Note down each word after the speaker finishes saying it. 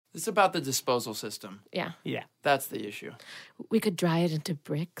It's about the disposal system. Yeah. Yeah. That's the issue. We could dry it into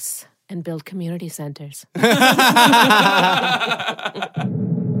bricks and build community centers. Duty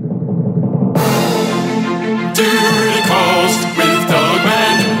calls with Doug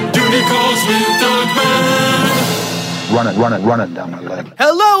Man. Duty calls with Doug Man. Run it down my leg.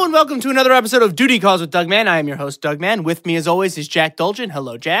 Hello and welcome to another episode of Duty Calls with Doug Man. I am your host, Doug Man. With me, as always, is Jack Dolgen.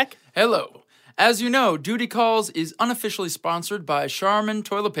 Hello, Jack. Hello. As you know, Duty Calls is unofficially sponsored by Charmin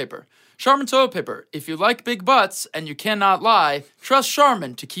Toilet Paper. Charmin Toilet Paper. If you like big butts and you cannot lie, trust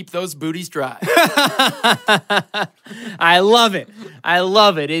Charmin to keep those booties dry. I love it. I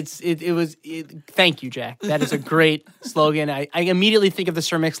love it. Thank you, Jack. That is a great slogan. I immediately think of the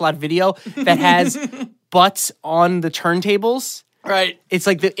Sir Mix-a-Lot video that has butts on the turntables. Right. It's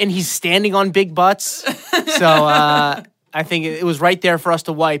like and he's standing on big butts. So I think it was right there for us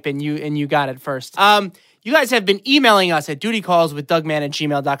to wipe, and you got it first. You guys have been emailing us at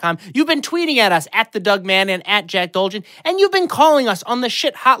dutycallswithdougman@gmail.com. You've been tweeting at us at the Dougman and at Jack Dolgen, and you've been calling us on the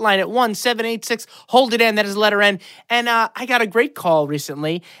shit hotline at 1-786-HOLD-IT-N. That is letter N. And I got a great call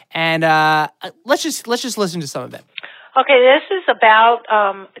recently, and let's just listen to some of it. Okay, this is about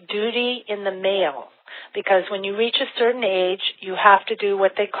duty in the mail. Because when you reach a certain age, you have to do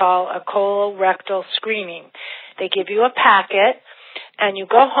what they call a colorectal screening. They give you a packet, and you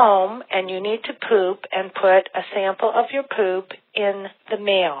go home, and you need to poop and put a sample of your poop in the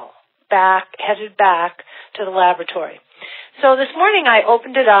mail, headed back to the laboratory. So this morning I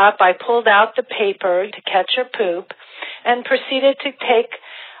opened it up, I pulled out the paper to catch your poop, and proceeded to take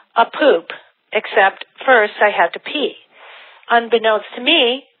a poop, except first I had to pee. Unbeknownst to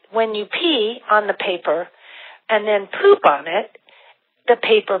me, when you pee on the paper and then poop on it, the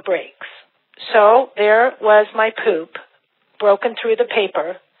paper breaks. So there was my poop broken through the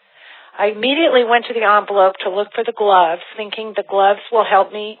paper. I immediately went to the envelope to look for the gloves, thinking the gloves will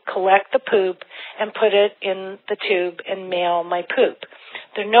help me collect the poop and put it in the tube and mail my poop.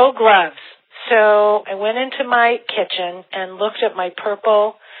 There are no gloves. So I went into my kitchen and looked at my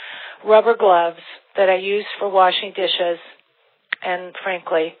purple rubber gloves that I use for washing dishes, and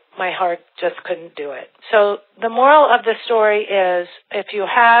frankly, my heart just couldn't do it. So the moral of the story is, if you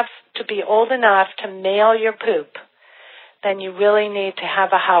have to be old enough to mail your poop, then you really need to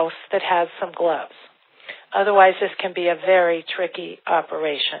have a house that has some gloves. Otherwise, this can be a very tricky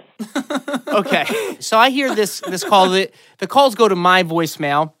operation. Okay, so I hear this call. The calls go to my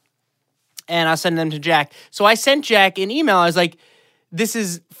voicemail, and I'll send them to Jack. So I sent Jack an email. I was like, this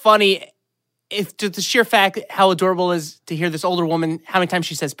is funny. It's just the sheer fact how adorable it is to hear this older woman, how many times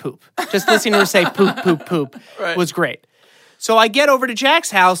she says poop. Just listening to her say poop, poop, poop was great. So I get over to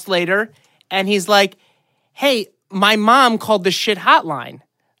Jack's house later, and he's like, hey, my mom called the shit hotline.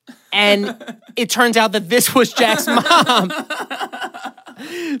 And it turns out that this was Jack's mom.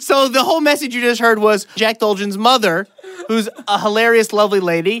 So the whole message you just heard was Jack Dolgen's mother, who's a hilarious, lovely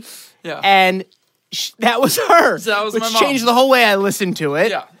lady. Yeah. And that was her. So that was which my mom. changed the whole way I listened to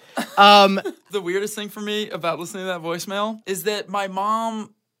it. Yeah. The weirdest thing for me about listening to that voicemail is that my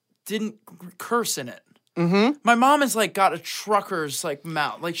mom didn't curse in it. Mm-hmm. My mom has got a trucker's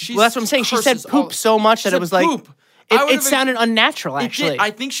mouth. Well, that's what I'm saying. She said poop so much that it was poop. It sounded unnatural, actually.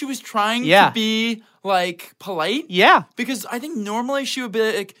 I think she was trying to be polite. Yeah. Because I think normally she would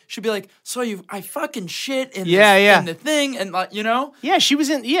be like, so I fucking shit in in the thing, and you know? Yeah, she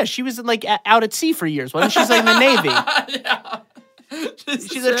was out at sea for years, wasn't she? She's in the Navy. Yeah.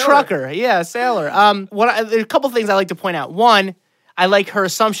 She's a trucker. Yeah, a sailor. There are a couple things I like to point out. One, I like her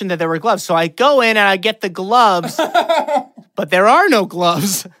assumption that there were gloves. So I go in and I get the gloves, but there are no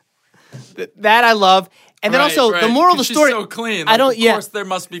gloves. That I love. And then also the moral of the story. She's so clean. Of course there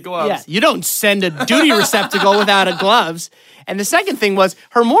must be gloves. Yeah, you don't send a duty receptacle without a gloves. And the second thing was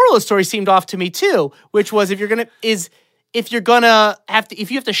her moral of the story seemed off to me too, which was if you have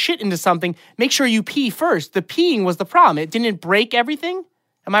to shit into something, make sure you pee first. The peeing was the problem. It didn't break everything.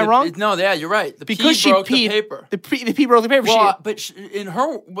 Am I wrong? No, yeah, you're right. Because pee broke the paper. The pee broke the paper. Well, but she's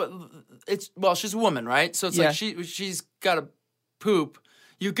a woman, right? So it's she's got to poop.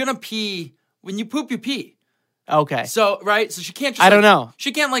 You're gonna pee when you poop. You pee. Okay. So right. So she can't. Just, I don't know.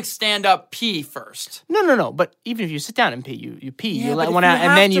 She can't stand up pee first. No. But even if you sit down and pee, you pee. Yeah, you let one out,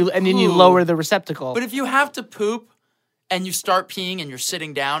 and then you lower the receptacle. But if you have to poop and you start peeing and you're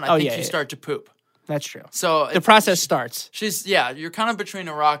sitting down, I think you start to poop. That's true. So the process starts. You're kind of between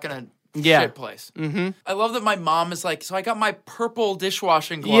a rock and a shit place. Mm-hmm. I love that my mom is so I got my purple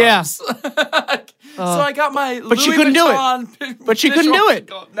dishwashing gloves. Yeah. So I got my But Louis she couldn't do Vuitton it. But she couldn't do it.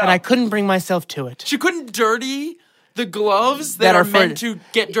 No. And I couldn't bring myself to it. She couldn't dirty The gloves that are meant to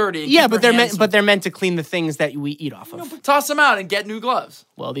get dirty. Yeah, but they're meant to clean the things that we eat off of. Toss them out and get new gloves.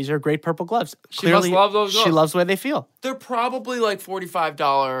 Well, these are great purple gloves. She must love those gloves. She loves the way they feel. They're probably like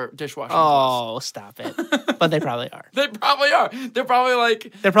 $45 dishwashing Oh, gloves. stop it. But they probably are. They probably are. They're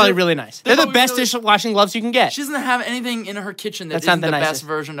probably really nice. They're the best dishwashing gloves you can get. She doesn't have anything in her kitchen that That's isn't not the the best nicest.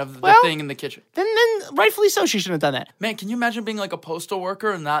 version of the Well, thing in the kitchen. Then rightfully so, she shouldn't have done that. Man, can you imagine being like a postal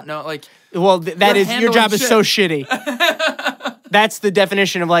worker and not know, like... Well, that is, your handling job is shit. so shitty. That's the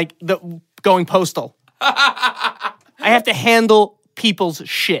definition of like going postal. I have to handle people's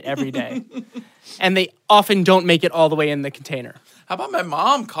shit every day. And they often don't make it all the way in the container. How about my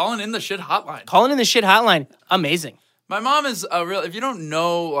mom calling in the shit hotline? Calling in the shit hotline, amazing. My mom is a real... If you don't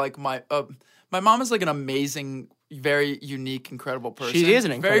know, like, my mom is like an amazing, very unique, incredible person. She is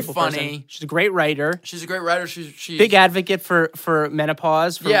an incredible very funny. person. She's a great writer. She's a great writer. She's Big advocate for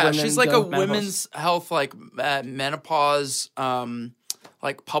menopause. For women she's like a going menopause. women's health, like menopause,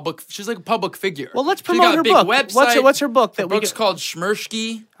 like public. She's like a public figure. Well, let's She's promote got a her big book. Website. What's her book? Her book's called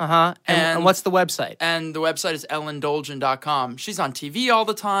Schmersky. And and what's the website? And the website is ellendolgen.com. She's on TV all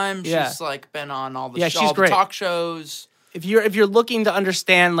the time. Yeah. She's like been on all the, Yeah, she's all the great. talk shows. If you're looking to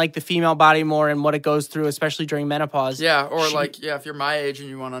understand like the female body more and what it goes through, especially during menopause. Yeah, or if you're my age and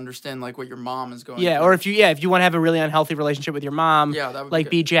you want to understand like what your mom is going through. Or if you want to have a really unhealthy relationship with your mom, Yeah, that would like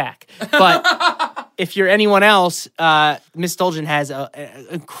be be Jack. But if you're anyone else, Miss Dolgen has a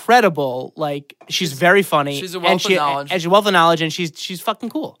incredible, like, she's very funny. She's a wealth of knowledge. And she's a wealth of knowledge, and she's fucking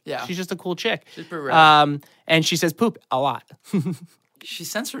cool. Yeah. She's just a cool chick. She's pretty rad. And she says poop a lot. She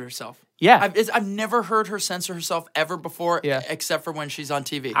censored herself. Yeah. I've never heard her censor herself ever before, Yeah. except for when she's on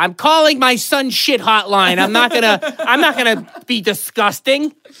TV. I'm calling my son's shit hotline. I'm not gonna be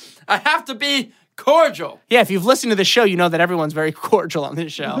disgusting. I have to be cordial. Yeah, if you've listened to the show, you know that everyone's very cordial on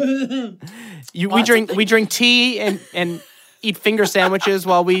this show. We drink tea and eat finger sandwiches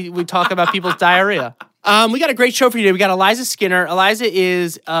while we talk about people's diarrhea. We got a great show for you today. We got Eliza Skinner. Eliza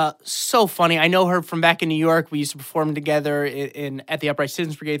is so funny. I know her from back in New York. We used to perform together at the Upright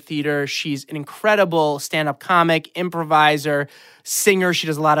Citizens Brigade Theater. She's an incredible stand-up comic, improviser, singer. She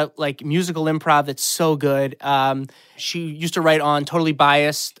does a lot of like musical improv that's so good. She used to write on Totally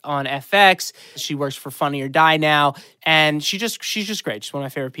Biased on FX. She works for Funny or Die now, and she's just great. She's one of my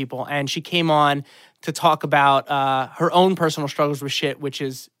favorite people. And she came on to talk about her own personal struggles with shit, which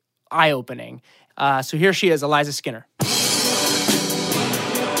is eye-opening. So here she is, Eliza Skinner.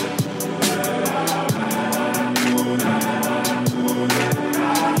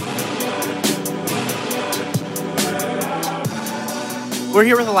 We're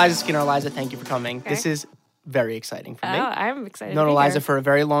here with Eliza Skinner. Eliza, thank you for coming. Okay. This is very exciting for me. Oh, I'm excited. Known to be Eliza here. for a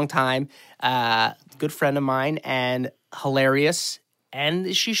very long time. Good friend of mine and hilarious.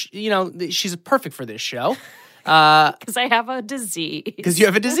 And she's perfect for this show. Because I have a disease. Because you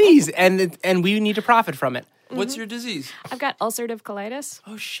have a disease, and we need to profit from it. What's your disease? I've got ulcerative colitis.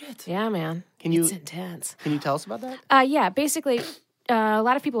 Oh, shit. Yeah, man. It's intense. Can you tell us about that? Yeah, basically, a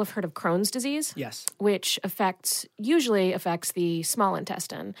lot of people have heard of Crohn's disease. Yes. Which usually affects the small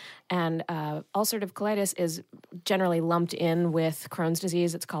intestine. And ulcerative colitis is generally lumped in with Crohn's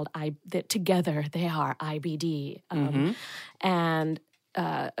disease. It's called together they are IBD. And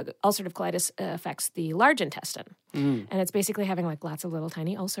ulcerative colitis affects the large intestine. And it's basically having like lots of little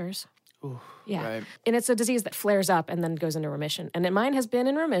tiny ulcers. Yeah. Right. And it's a disease that flares up and then goes into remission. And mine has been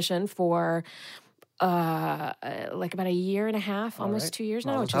in remission for like about a year and a half, almost 2 years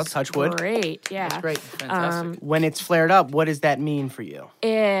now, which is touch wood. great. Yeah. That's great. Fantastic. When it's flared up, what does that mean for you?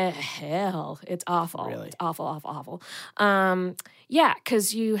 Hell, it's awful. Really? It's awful, awful, awful. Yeah,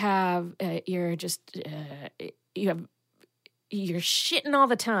 because you have, you're shitting all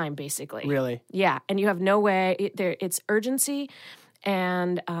the time, basically. Really? Yeah, and you have no way. It's urgency,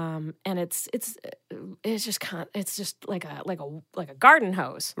 and it's just like a garden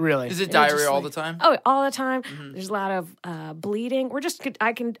hose. Really? Is it It's diarrhea just all like- the time? Oh, all the time. There's a lot of bleeding. I just get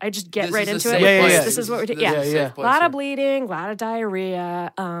This right is a into safe it. place. This is what we're doing. This is Yeah, a safe yeah. place a lot here. of bleeding, a lot of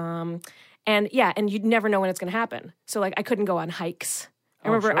diarrhea, and you never know when it's going to happen. So like I couldn't go on hikes. I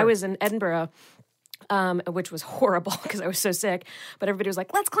remember I was in Edinburgh. Which was horrible because I was so sick. But everybody was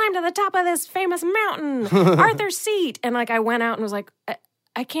like, let's climb to the top of this famous mountain, Arthur's Seat. And like I went out and was like,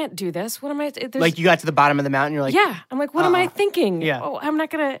 I can't do this. What am I? Like you got to the bottom of the mountain, you're like, yeah. I'm like, what am I thinking? Yeah. Oh, I'm not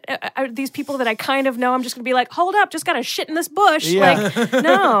going to, these people that I kind of know, I'm just going to be like, hold up, just got to shit in this bush. Yeah. Like,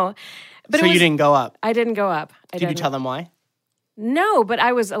 no. But so you didn't go up. I didn't go up. Did you tell them why? No, but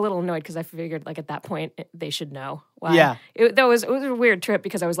I was a little annoyed because I figured like at that point they should know why. Yeah. It was a weird trip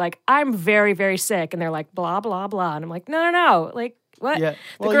because I was like, I'm very, very sick. And they're like, blah, blah, blah. And I'm like, no. Like, what? Yeah. The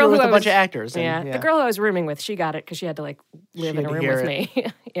Well, girl you're with who a I bunch was- of actors. And, Yeah, the girl who I was rooming with, she got it because she had to like live in had a to room hear with it. me.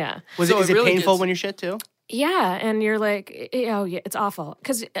 Yeah. Was So is it it really painful gets- when you shit too? Yeah, and you're like, oh yeah, it's awful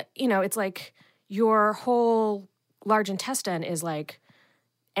because it's like your whole large intestine is like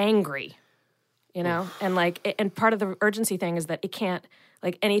angry, and like, and part of the urgency thing is that it can't,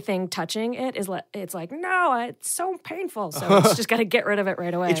 like, anything touching it is like, it's like, no, it's so painful, so it's just got to get rid of it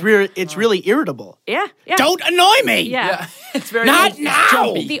right away. It's really irritable. Yeah. Don't annoy me. Yeah. Yeah, it's very Not it's now!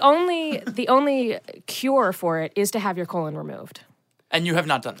 jumpy. The only cure for it is to have your colon removed. And you have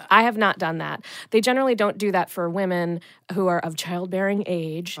not done that. I have not done that. They generally don't do that for women who are of childbearing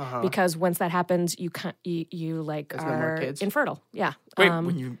age because once that happens, you can't, you like no more are kids? infertile. Yeah. Wait,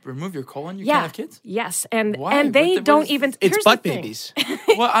 when you remove your colon, you yeah. can't have kids? Yes, and Why? and they What don't is- even. It's here's butt the thing. babies.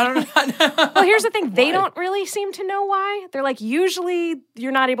 Well, I don't know. Well, here's the thing. They don't really seem to know why. They're like, usually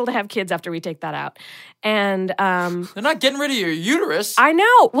you're not able to have kids after we take that out, and They're not getting rid of your uterus. I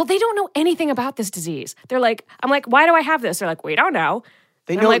know. Well, they don't know anything about this disease. They're like, I'm like, why do I have this? They're like, we don't know.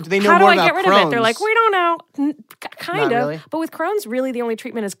 They And know. I'm like, They know how do more I about get rid Crohn's. of it? They're like, we don't know. Kind Not of. really. But with Crohn's, really the only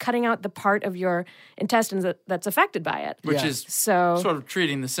treatment is cutting out the part of your intestines that's affected by it. which Yeah. is So sort of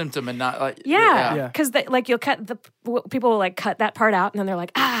treating the symptom and not like yeah, because like you'll cut people will like cut that part out, and then they're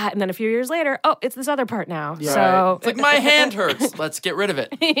like and then a few years later, oh, it's this other part now. So It's like my hand hurts. Let's get rid of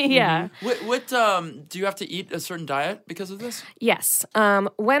it. yeah, What do you have to eat a certain diet because of this? yes.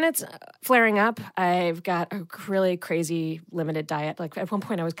 When it's flaring up, I've got a really crazy limited diet. Like at one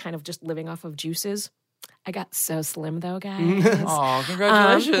point, I was kind of just living off of juices. I got so slim though, guys. Oh,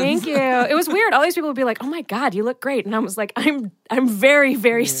 congratulations! Thank you. It was weird. All these people would be like, "Oh my god, you look great," and I was like, "I'm very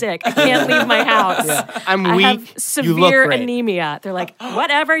very sick. I can't leave my house. I'm I weak. have You look severe great. anemia." They're like,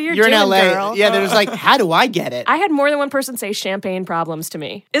 "Whatever you're You're in doing, LA. girl." Yeah, they're just like, how do I get it? I had more than one person say champagne problems to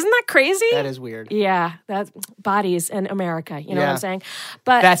me. Isn't that crazy? That is weird. Yeah, that's bodies in America. You know what Yeah. I'm saying?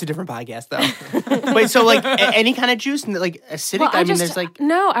 But That's a different podcast, though. Wait, so like any kind of juice, like acidic? well, I mean, there's like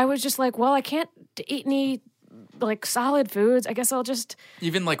no. I was just like, well, I can't eat any like solid foods. I guess I'll just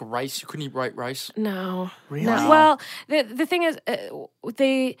Even like rice, you couldn't eat white rice. no. Really? No. Well, the thing is,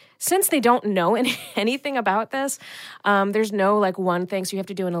 since they don't know anything about this, there's no like one thing. So you have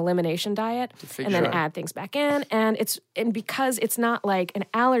to do an elimination diet and then out. add things back in. And because it's not like an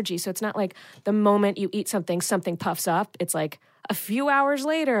allergy, so it's not like the moment you eat something puffs up. It's like a few hours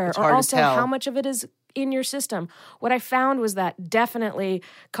later, or hard to also tell. how much of it is in your system. What I found was that definitely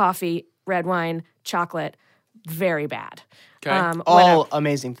coffee, red wine, chocolate, very bad. Okay. all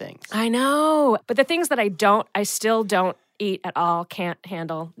amazing things. I know. But the things that I still don't eat at all, can't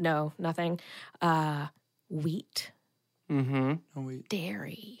handle, no, nothing. Wheat, Mm-hmm. Oh, wait.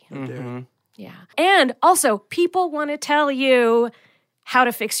 dairy. Mm-hmm. Yeah. And also, people want to tell you how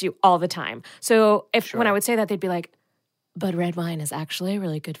to fix you all the time. So when I would say that, they'd be like, but red wine is actually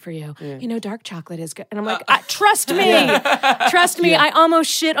really good for you. You know, dark chocolate is good. And I'm like, trust me. Trust me. I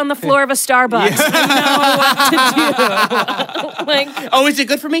almost shit on the floor of a Starbucks. I know what to do. Like, Oh, is it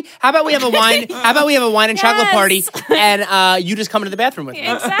good for me? How about we have a wine? How about we have a wine and chocolate Yes. party, and you just come into the bathroom with me?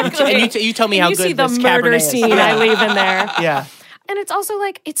 exactly. And you tell me And how you good see the this murder Cabernet is. scene I leave in there. Yeah. And it's also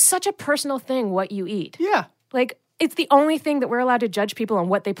like, it's such a personal thing what you eat. Yeah. Like, it's the only thing that we're allowed to judge people on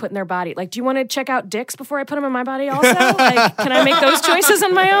what they put in their body. Like, do you want to check out dicks before I put them in my body also? Like, can I make those choices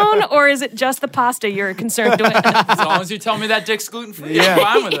on my own? Or is it just the pasta you're concerned with? As long as you tell me that dick's gluten free, Yeah.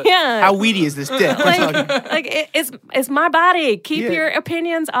 I'm fine with it. Yeah. How weedy is this dick? It's my body. Keep Yeah. your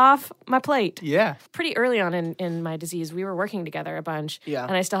opinions off my plate. Yeah. Pretty early on in my disease, we were working together a bunch. Yeah.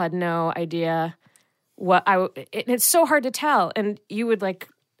 And I still had no idea it's so hard to tell. And you would like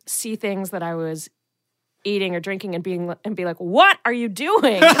see things that I was eating or drinking and be like, what are you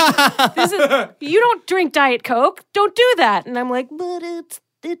doing? You don't drink Diet Coke. Don't do that. And I'm like, but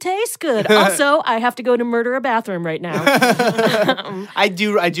it tastes good. Also, I have to go to murder a bathroom right now. I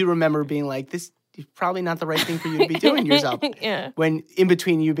do remember being like, this is probably not the right thing for you to be doing yourself. Yeah. When in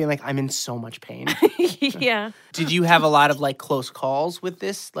between you being like, I'm in so much pain. Yeah. Did you have a lot of like close calls with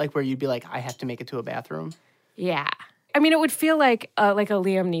this? Like where you'd be like, I have to make it to a bathroom? Yeah. I mean, it would feel like a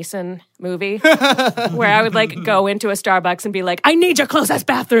Liam Neeson movie where I would like go into a Starbucks and be like, I need your closest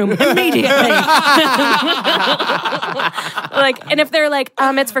bathroom immediately. And if they're like,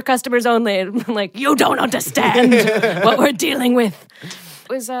 it's for customers only, I'm like, you don't understand what we're dealing with.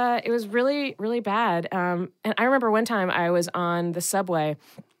 It was really, really bad. And I remember one time I was on the subway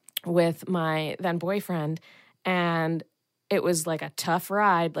with my then boyfriend, and it was like a tough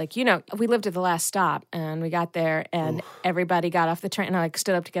ride. Like, you know, we lived at the last stop and we got there and everybody got off the train. And I like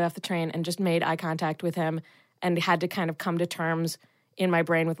stood up to get off the train and just made eye contact with him and had to kind of come to terms in my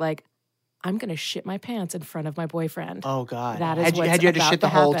brain with like, I'm going to shit my pants in front of my boyfriend. Oh God. That is had you what's had to about shit the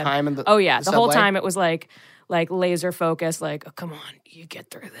to whole happen. time in the Oh yeah, the whole subway? time it was like laser focus. Like, oh, come on, you get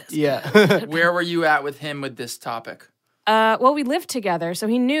through this. Yeah. Where were you at with him with this topic? Well, we lived together, so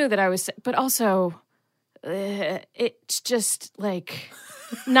he knew that I was. But also, it's just like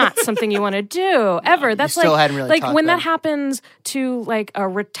not something you want to do ever. That's still like hadn't really like talked when then. that happens to like a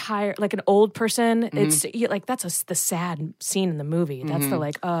retired, like an old person. It's like that's the sad scene in the movie. That's the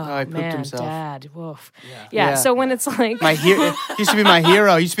like, oh he pooped man, himself. Dad, woof. Yeah. Yeah. So when it's like, My hero used to be my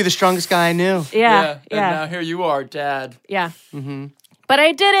hero. He used to be the strongest guy I knew. yeah, And now here you are, Dad. yeah. But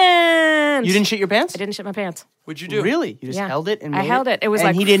I didn't. You didn't shit your pants? I didn't shit my pants. What'd you do? Really? You just Yeah. held it and I made held it. It was and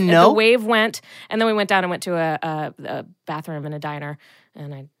like he didn't know. The wave went, and then we went down and went to a bathroom in a diner,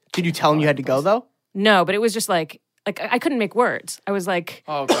 and I Did you tell him you had to go though? no, but it was just like I couldn't make words. I was like,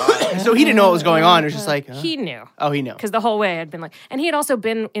 Oh God. So he didn't know what was going on. It was just like, he knew. oh, he knew. Because the whole way I'd been like, and he had also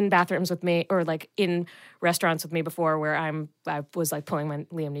been in bathrooms with me, or like in restaurants with me before, where I was like pulling my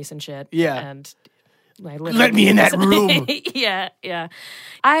Liam Neeson shit. Yeah. and Let me in that room. yeah.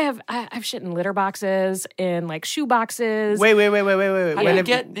 I've shit in litter boxes, in like shoe boxes. Wait. How When do you have-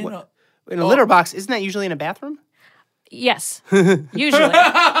 get in what- a- in a litter box? Isn't that usually in a bathroom? Yes, usually.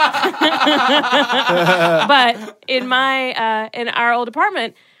 But in our old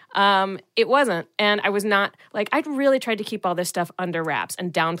apartment, it wasn't, and I was not like I'd really tried to keep all this stuff under wraps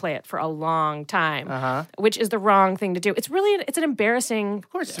and downplay it for a long time, which is the wrong thing to do. It's an embarrassing, of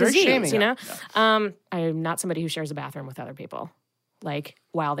course, it's very disease, shaming. you know. I am not somebody who shares a bathroom with other people, like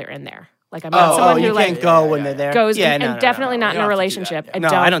while they're in there. Like I'm not someone who you like can't go when they're there. goes Yeah, and definitely not in You a don't have to do that, relationship. yeah. And No,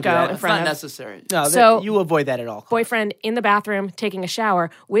 don't I don't do go that. in It's front Not of necessary. No, So- you avoid that at all. boyfriend in the bathroom taking a shower,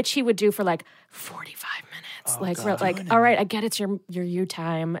 which he would do for like 45 minutes. All right, I get it's your you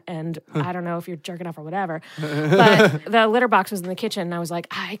time, and I don't know if you're jerking off or whatever. But the litter box was in the kitchen, and I was like,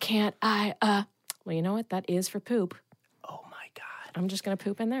 well, you know what? That is for poop. Oh my God. I'm just gonna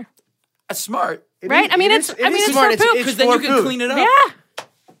poop in there. That's smart. Right? I mean, it's smart. for poop. Because then you can clean it up. Yeah,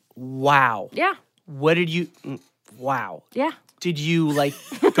 Wow. yeah, What did you? Wow. yeah. Did you like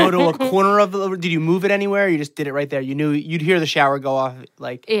go to a corner of the? Did you move it anywhere? Or you just did it right there. You knew you'd hear the shower go off.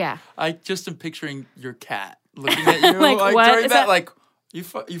 Like Yeah. I just am picturing your cat looking at you Like, what during is that. that? Like, you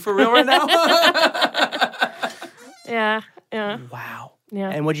for real right now? Yeah. Yeah. wow. Yeah.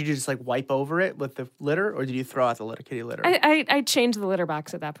 And what'd you do? Just like wipe over it with the litter, or did you throw out the litter, kitty litter? I changed the litter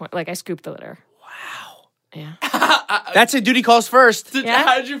box at that point. Like I scooped the litter. wow. Yeah. That's a duty calls first. Yeah.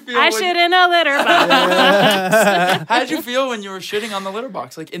 How'd you feel? I when- shit in a litter box. How'd you feel when you were shitting on the litter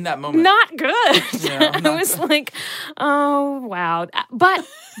box? Like in that moment? Not good. Yeah, I was like, oh wow. But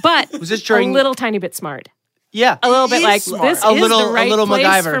Was this during? a little tiny bit smart. Yeah. A little bit like smart. this A is little- the a right little place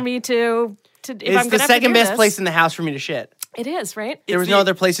MacGyver. for me to if I'm It's gonna the have to second do best this. place in the house for me to shit. It is, right? There was no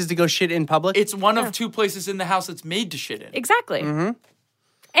other places to go shit in public. It's one of two places in the house that's made to shit in. Exactly. Mm-hmm.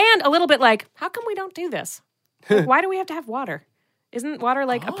 And a little bit like, how come we don't do this? Like, why do we have to have water? Isn't water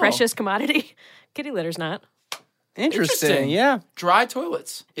like a precious commodity? Kitty litter's not. Interesting. Yeah. Dry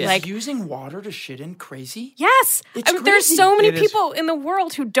toilets. Is Like- using water to shit in crazy? Yes. It's I mean, there's crazy. so many It is. people in the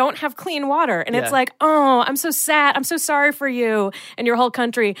world who don't have clean water. And Yeah. it's like, oh, I'm so sad. I'm so sorry for you and your whole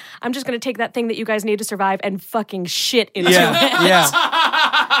country. I'm just going to take that thing that you guys need to survive and fucking shit into it. Yeah.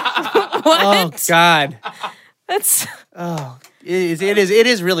 What? Oh God. That's Oh, it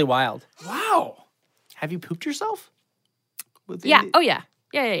is really wild. Wow. Have you pooped yourself? With the- yeah. Oh yeah.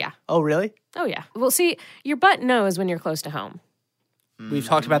 Yeah. Oh, really? Oh yeah. Well, see, your butt knows when you're close to home. We've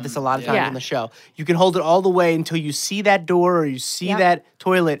talked about this a lot of times Yeah. on the show. You can hold it all the way until you see that door or you see Yep. that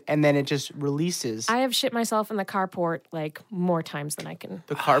toilet, and then it just releases. I have shit myself in the carport like more times than I can.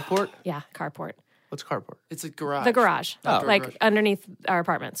 The carport? Yeah, carport. What's carport? It's a garage. The garage, Oh. like Garage. underneath our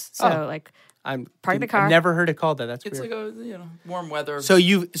apartments. So Oh. like I'm Park the car. I've never heard it called that. That's It's weird. like a warm weather. So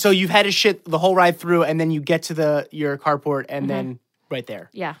you've had to shit the whole ride through, and then you get to your carport, and then right there,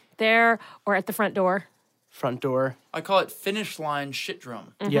 yeah, there or at the front door. front door. I call it finish line shit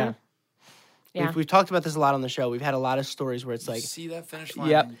drum. Yeah. Yeah. We've talked about this a lot on the show. We've had a lot of stories where it's like, See that finish line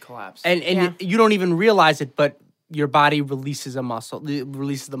Yep. and you collapse. and Yeah. you don't even realize it, but your body releases the muscle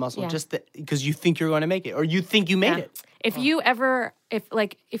Yeah. just because you think you're going to make it, or you think you made Yeah. it. If you ever,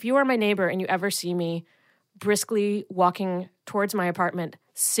 if you are my neighbor and you ever see me briskly walking towards my apartment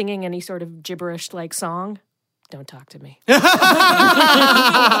singing any sort of gibberish like song, don't talk to me. wait.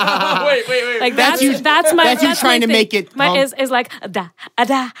 Like That's that's you- that's my that's you my trying to thing. make it, My is like da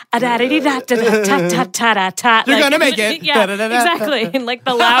da da dee da da da ta ta ta da ta. You're Like, gonna make it. Yeah, Da-da-da-da. exactly. And like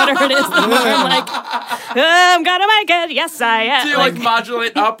the louder it is, the more I'm like, I'm gonna make it. Yes, I am. Do you like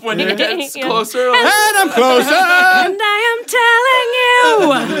modulate up when it gets Yeah. closer? Like, And I'm closer. And I am telling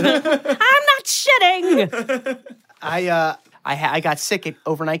you, I'm I got sick at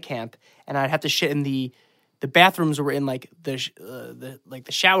overnight camp, and I'd have to shit in the bathrooms were in like the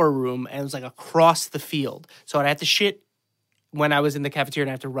shower room, and it was like across the field. So I'd have to shit when I was in the cafeteria,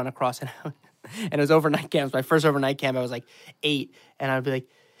 and I have to run across, and it was overnight camp. It was my first overnight camp. I was like 8, and I'd be like,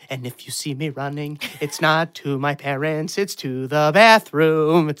 and if you see me running, it's not to my parents, it's to the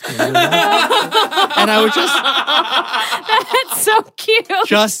bathroom. It's to the bathroom. And I would That's so cute.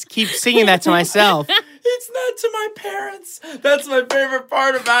 just keep singing that to myself. It's not to my parents. That's my favorite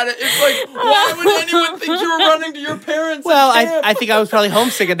part about it. It's like, why would anyone think you were running to your parents? Well, at camp? I think I was probably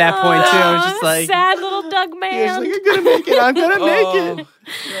homesick at that point, too. I was just like, sad little Doug he was man. like, I'm gonna make it. I'm gonna make it.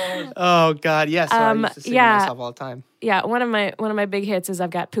 Oh God, yes. I used to sing to myself all the time. Yeah, one of my big hits is I've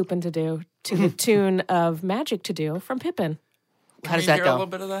got poopin' to do to the tune of Magic to Do from Pippin. How does Can that we hear a go? little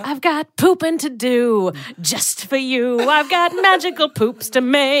bit of that? I've got poopin' to do just for you. I've got magical poops to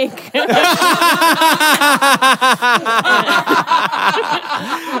make.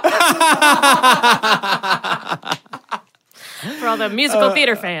 For all the musical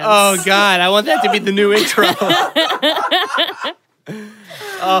theater fans. Oh God, I want that to be the new intro.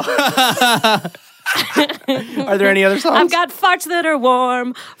 Are there any other songs? I've got farts that are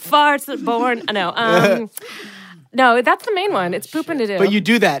warm, farts that born. No, no, that's the main one. It's pooping to do. But you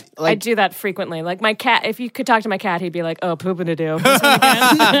do that, I like do that frequently. Like my cat, if you could talk to my cat, he'd be like, "Oh, pooping to do." the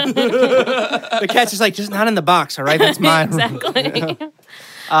cat's just like, just not in the box, all right? That's mine. Exactly.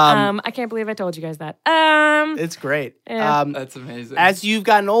 I can't believe I told you guys that. It's great. Yeah. That's amazing. As you've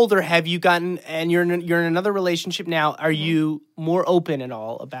gotten older, have you gotten, and you're in another relationship now? Are you more open at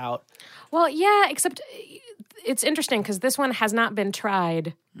all about? Well, yeah, except it's interesting because this one has not been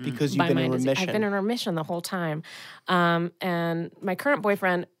tried Because you've by been my in disease. remission. I've been in remission the whole time. And my current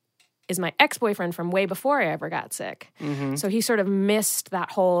boyfriend is my ex-boyfriend from way before I ever got sick. So he sort of missed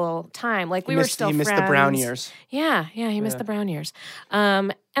that whole time. Like we were still He friends. missed the brown years. Yeah, he missed the brown years.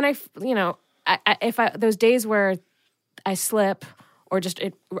 And I those days where I slip or just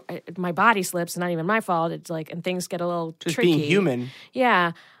my body slips, it's not even my fault. It's like, and things get a little Just tricky. being human.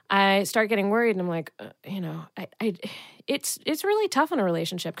 Yeah. I start getting worried, and I'm like, it's really tough in a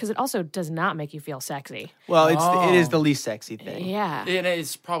relationship because it also does not make you feel sexy. Well, it is the least sexy thing. Yeah. And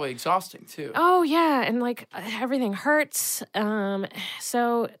it's probably exhausting too. Oh yeah, and like everything hurts.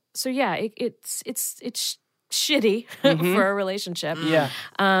 So yeah, it's shitty for a relationship. Yeah.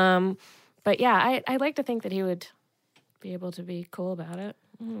 But yeah, I like to think that he would be able to be cool about it.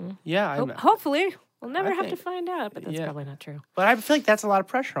 Yeah. Hopefully. We'll never I have to think- find out, but that's yeah. probably not true. But I feel like that's a lot of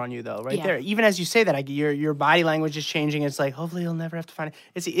pressure on you, though, right Yeah. there. Even as you say that, your body language is changing. It's like, hopefully you'll never have to find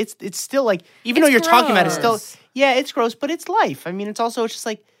it. It's still like, even It's though you're talking about it, it's still, gross. yeah, it's gross, but it's life. I mean, it's just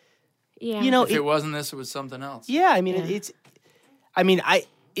like, Yeah. you know, If it wasn't this, it was something else. yeah, I mean, it's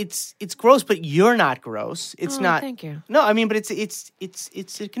gross, but you're not gross. It's Oh, not. thank you. No, I mean, but it's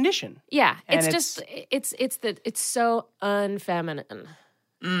a condition. Yeah, And it's so unfeminine.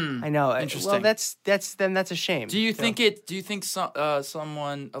 I know. Interesting. Well, that's a shame. Do you think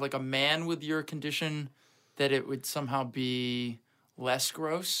someone like a man with your condition that it would somehow be less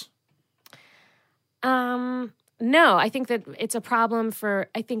gross? No, I think that it's a problem for.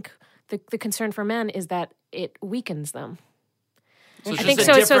 I think the concern for men is that it weakens them. So it's I think just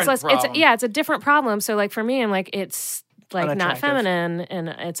so. a So it's different less. problem. It's a different problem. So like for me, I'm like it's like not Unattractive. feminine and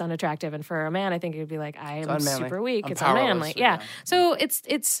it's unattractive. And for a man, I think it'd be like I am unmanly. super weak. I'm It's powerless, unmanly. yeah. Yeah. So it's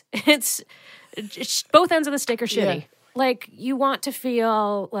both ends of the stick are shitty. Yeah. Like you want to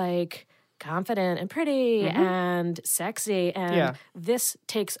feel like confident and pretty and sexy, and Yeah. this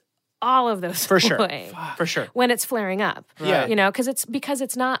takes all of those For sure. away For sure. when it's flaring up. Yeah. You know, because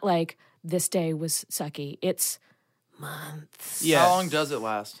it's not like this day was sucky. It's months. Yeah. How long does it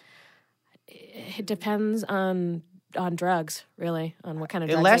last? It depends on drugs, really, on what kind of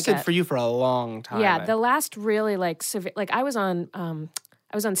It drugs I lasted get. for you for a long time. Yeah, the last really like severe, like I was on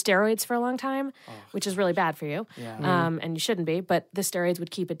steroids for a long time, which is really bad for you. And you shouldn't be, but the steroids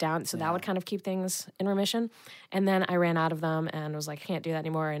would keep it down, so that would kind of keep things in remission. And then I ran out of them and was like, I can't do that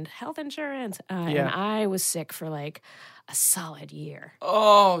anymore. And health insurance, and I was sick for like a solid year.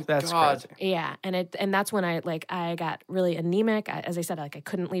 Oh, That's God. crazy. Yeah, and that's when I got really anemic. As I said, like I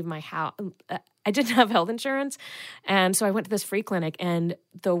couldn't leave my house. I didn't have health insurance, and so I went to this free clinic, and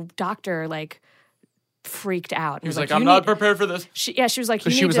the doctor like freaked out. He was "You like, I'm not prepared for this. She was like, So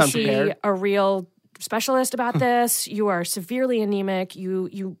you she need was to see unprepared? a real specialist about this. You are severely anemic.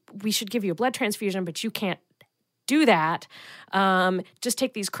 We should give you a blood transfusion, but you can't do that. Just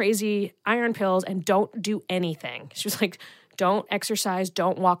take these crazy iron pills and don't do anything. She was like, don't exercise,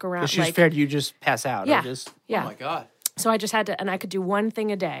 don't walk around. She was like, fair. You just pass out. Yeah. Or just, yeah. Oh, my God. So I just had to, and I could do one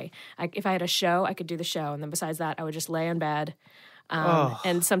thing a day. If I had a show, I could do the show, and then besides that, I would just lay in bed.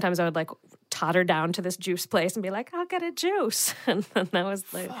 And sometimes I would like totter down to this juice place and be like, "I'll get a juice," and then that was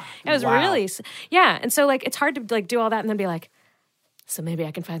like, it was really, yeah. And so like, it's hard to like do all that and then be like, so maybe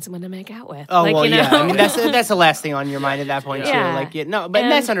I can find someone to make out with. Oh, like, well, you know? yeah. I mean, that's the last thing on your mind at that point, Yeah. too. Like, no, but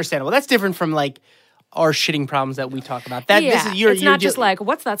And- that's understandable. That's different from like our shitting problems that we talk about. That yeah, this is it's not just like,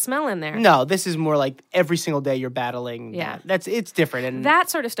 what's that smell in there? No, this is more like every single day you're battling. Yeah. It's different. And That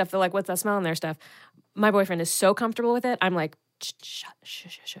sort of stuff, the like, what's that smell in there stuff. My boyfriend is so comfortable with it. I'm like,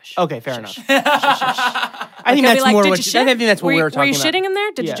 shush. okay, fair enough. Shush. I think He'll that's be like, more "Did what you shit? I think that's what we were talking Were you about. shitting in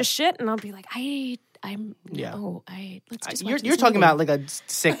there? Did Yeah. you just shit?" And I'll be like, Yeah. let's just You're watch this talking movie." about like a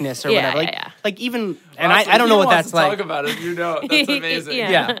sickness or Yeah, whatever. yeah, yeah. Like even, and Awesome. I don't know He what wants that's to like. Talk about it. You know, that's amazing.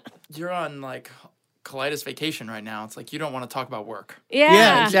 Yeah. You're on like colitis vacation right now. It's like you don't want to talk about work.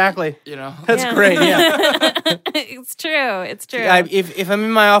 Yeah, exactly. You know, That's Yeah. great. Yeah. It's true. It's true. If I'm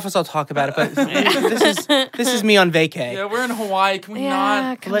in my office, I'll talk about it. But this is me on vacay. yeah, we're in Hawaii. Can we yeah,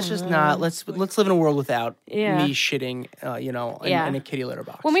 not? come Let's just on. not. Let's live in a world without Yeah. me shitting. Yeah. In a kitty litter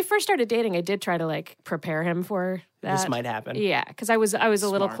box. When we first started dating, I did try to like prepare him for that. This might happen. Yeah, because I was a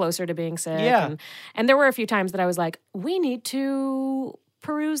little Smart. closer to being sick. Yeah. and there were a few times that I was like, we need to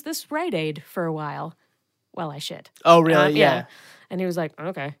peruse this Rite Aid for a while I shit. Oh, really? Yeah. And he was like,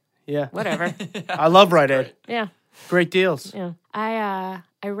 okay, Yeah. whatever. I love Rite Aid. Yeah, Great deals. yeah. I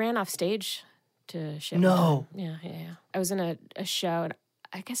ran off stage to shit. No. Yeah. I was in a show, and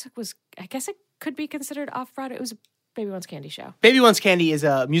I guess it could be considered off Broadway. It was a Baby One's Candy show. Baby One's Candy is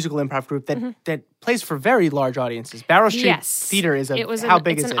a musical improv group that plays for very large audiences. Barrow Street Yes. Theater is how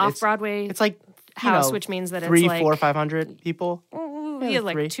big it's is an it? off-Broadway It's like house, which means that 3, it's like 4, 500 people, yeah,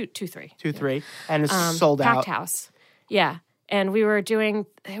 like three. 2, 3. 2, 3, and it's sold Packed out. house. Yeah. And we were doing,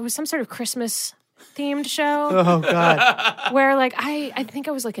 it was some sort of Christmas themed show Oh God! where like, I think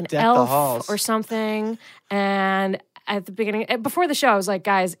I was like an Deck the elf halls. or something. And at the beginning, before the show, I was like,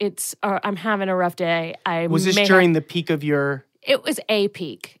 guys, I'm having a rough day. Was this during the peak of your? It was a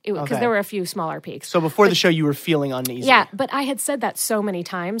peak. Because Okay. there were a few smaller peaks. So before the show, you were feeling uneasy. Yeah, but I had said that so many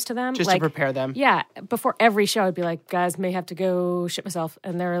times to them. Just like, to prepare them. Yeah, before every show, I'd be like, guys, may have to go shit myself.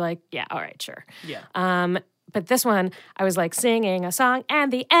 And they were like, yeah, all right, sure. Yeah. But this one, I was like singing a song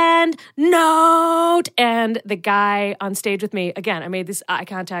and the end note. And the guy on stage with me, again, I made this eye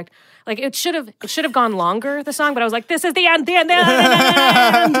contact. Like it should have gone longer, the song, but I was like, this is the end.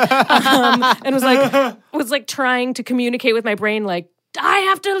 And was like trying to communicate with my brain, like, I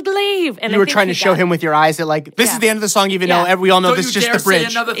have to leave. And You were trying to show him with your eyes that like this Yeah. is the end of the song, even Yeah. though we all know Don't this you is just dare the bridge.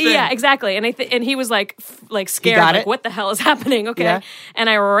 Say another thing. Yeah, exactly. And and he was like scared, got like it? what the hell is happening? Okay. Yeah. And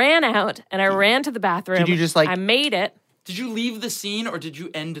I ran out and I ran to the bathroom. Did you just, like- I made it. Did you leave the scene or did you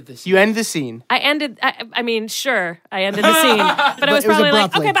end the scene? You end the scene. I ended. I mean, sure, I ended the scene, but I was it was probably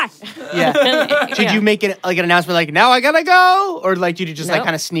like, abruptly. okay, bye. Yeah. Did you make it like an announcement like now I gotta go, or like did you just like Nope.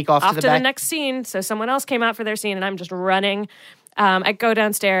 kind of sneak off to the to back? the next scene? So someone else came out for their scene, and I'm just running. I go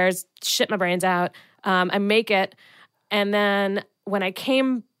downstairs, shit my brains out. I make it, and then when I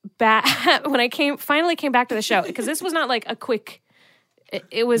came back, finally came back to the show, because this was not like a quick.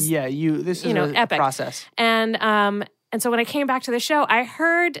 It was Yeah, this is a epic process. And so when I came back to the show, I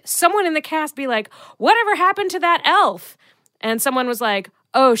heard someone in the cast be like, whatever happened to that elf? And someone was like,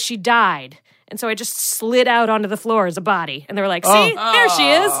 oh, she died. And so I just slid out onto the floor as a body. And they were like, see, there she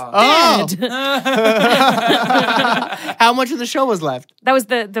is, dead. How much of the show was left? That was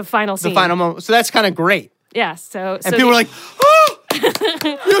the final scene. The final moment. So that's kind of great. Yeah, so And people were like, oh,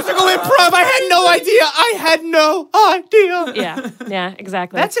 musical improv. I had no idea. I had no idea. yeah,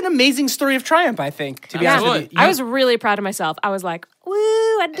 exactly. That's an amazing story of triumph, I think, to be honest with you. I was really proud of myself. I was like, woo,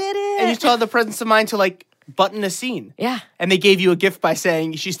 I did it. And you still had the presence of mind to like button a scene. Yeah. And they gave you a gift by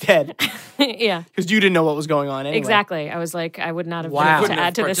saying she's dead Yeah. because you didn't know what was going on anyway. Exactly. I was like, I would not have Wow. been able to Couldn't have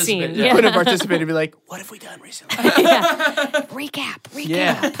add to the scene. participated, yeah. You couldn't have participated and be like, what have we done recently? Recap.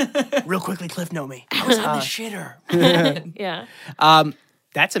 Yeah. Real quickly, Cliff know me. I was on the shitter. Yeah.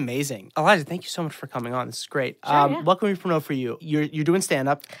 That's amazing. Eliza, thank you so much for coming on. This is great. yeah. What can we promote for you? You're doing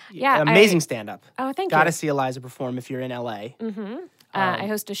stand-up. Yeah, Amazing stand-up. Oh, thank Gotta you. see Eliza perform if you're in LA. I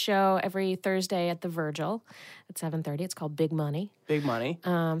host a show every Thursday at the Virgil at 7:30. It's called Big Money. Big money.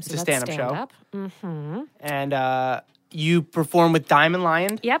 So It's a that's stand-up show. stand-up. And you perform with Diamond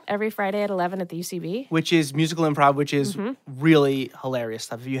Lion, Yep, every Friday at 11 at the UCB. which is musical improv, which is really hilarious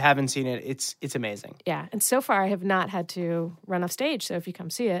stuff. If you haven't seen it, it's amazing. Yeah, and so far I have not had to run off stage. So if you come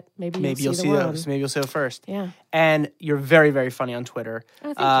see it, maybe You'll see see the those. one. Maybe you'll see it first. Yeah. And you're very, very funny on Twitter.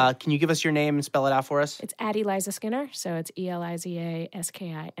 Oh, thank Can you give us your name and spell it out for us? It's at Eliza Skinner, so it's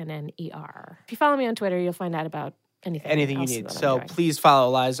ELIZASKINNER. If you follow me on Twitter, you'll find out about anything you else need. that I'm So doing. please follow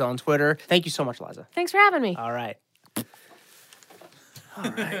Eliza on Twitter. Thank you so much, Eliza. Thanks for having me. All right. All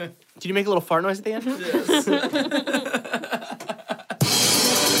right. Did you make a little fart noise at the end?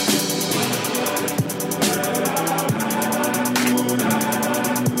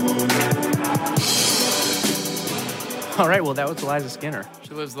 All right. Well, that was Eliza Skinner.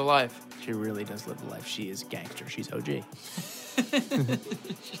 She lives the life. She really does live the life. She is a gangster. She's OG.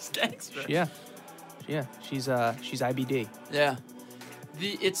 She's gangster. Yeah. She's IBD. Yeah.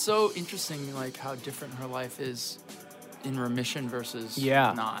 It's so interesting, like, how different her life is in remission versus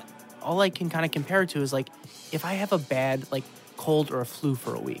not. All I can kind of compare it to is like if I have a bad like cold or a flu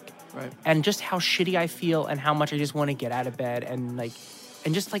for a week. Right. And just how shitty I feel and how much I just want to get out of bed and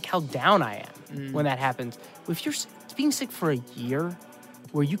just like how down I am when that happens. If you're being sick for a year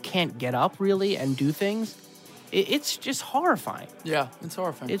where you can't get up really and do things, it's just horrifying. Yeah, it's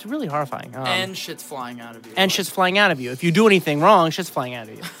horrifying. It's really horrifying. And shit's flying out of you. And shit's flying out of you. If you do anything wrong, shit's flying out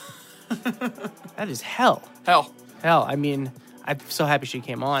of you. That is hell. Hell. I mean, I'm so happy she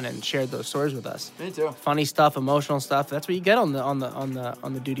came on and shared those stories with us. Me too. Funny stuff, emotional stuff. That's what you get on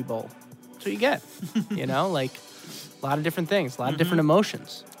the Duty Bowl. That's what you get. You know, like a lot of different things, a lot of different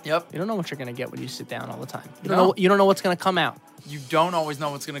emotions. Yep. You don't know what you're gonna get when you sit down all the time. You No. don't know what's gonna come out. You don't always know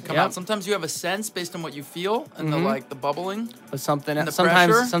what's going to come Yep. out. Sometimes you have a sense based on what you feel and the bubbling. But something And the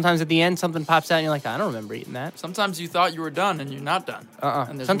sometimes pressure? sometimes at the end something pops out and you're like, I don't remember eating that. Sometimes you thought you were done and you're not done.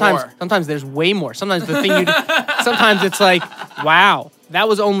 And there's Sometimes more. sometimes there's way more. Sometimes the thing sometimes it's like, wow, that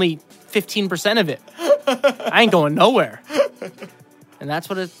was only 15% of it. I ain't going nowhere. And that's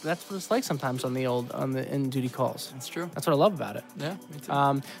what it's like sometimes on the in duty calls. That's true. That's what I love about it. Yeah, me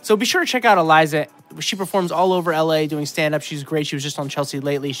too. So be sure to check out Eliza. She performs all over LA doing stand-up. She's great. She was just on Chelsea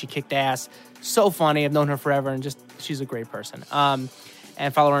lately. She kicked ass. So funny. I've known her forever, and she's a great person. And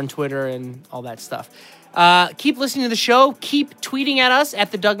follow her on Twitter and all that stuff. Keep listening to the show. Keep tweeting at us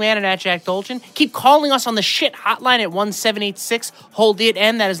at the Doug Man and at Jack Dolchin. Keep calling us on the shit hotline at 1786. Hold it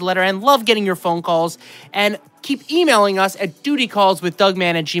N. That is the letter N. Love getting your phone calls. And keep emailing us at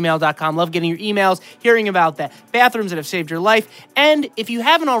dutycallswithdugman@gmail.com. Love getting your emails, hearing about the bathrooms that have saved your life. And if you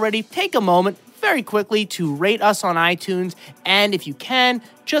haven't already, take a moment very quickly to rate us on iTunes. And if you can,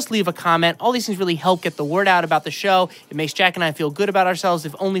 just leave a comment. All these things really help get the word out about the show. It makes Jack and I feel good about ourselves,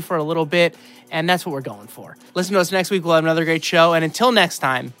 if only for a little bit. And that's what we're going for. Listen to us next week. We'll have another great show. And until next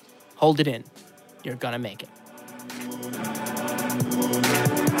time, hold it in. You're going to make it.